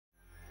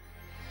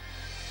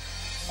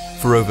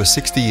For over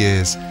 60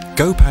 years,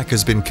 Gopak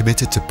has been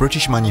committed to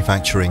British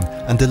manufacturing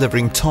and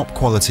delivering top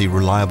quality,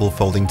 reliable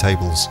folding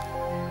tables.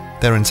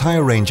 Their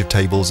entire range of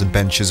tables and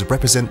benches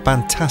represent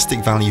fantastic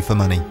value for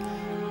money.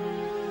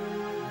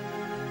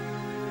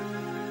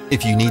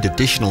 If you need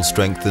additional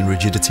strength and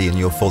rigidity in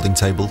your folding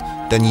table,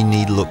 then you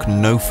need look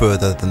no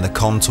further than the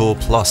Contour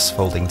Plus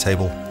folding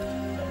table.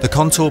 The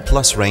Contour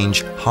Plus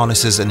range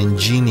harnesses an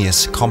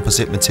ingenious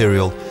composite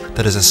material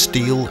that has a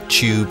steel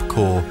tube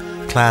core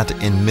clad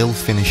in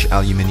mill-finish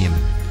aluminium.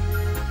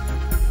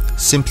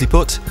 Simply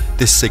put,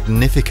 this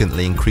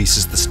significantly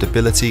increases the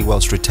stability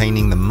whilst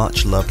retaining the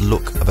much-loved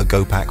look of a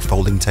Gopak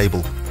folding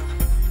table.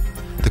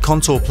 The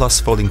Contour Plus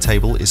folding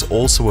table is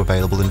also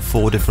available in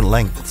 4 different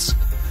lengths: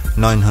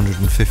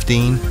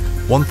 915,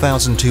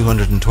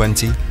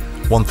 1220,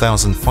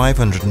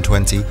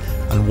 1520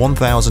 and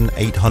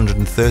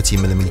 1830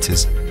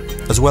 millimeters,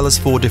 as well as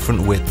 4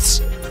 different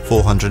widths: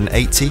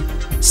 480,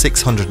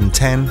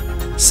 610,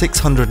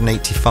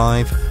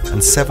 685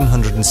 and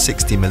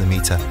 760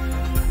 millimeter,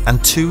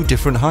 and 2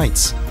 different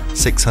heights: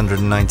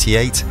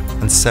 698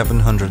 and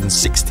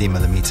 760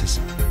 millimeters.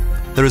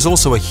 There is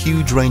also a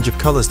huge range of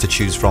colors to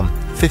choose from,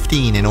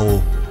 15 in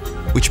all,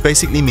 which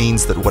basically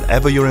means that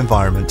whatever your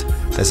environment,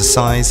 there's a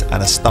size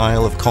and a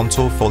style of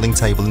contour folding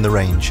table in the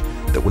range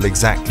that will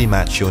exactly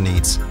match your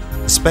needs,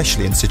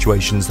 especially in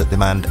situations that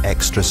demand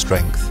extra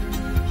strength.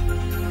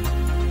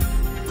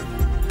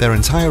 Their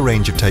entire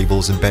range of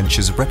tables and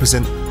benches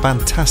represent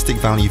fantastic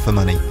value for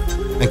money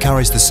and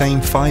carries the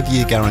same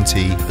 5-year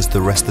guarantee as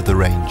the rest of the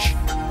range.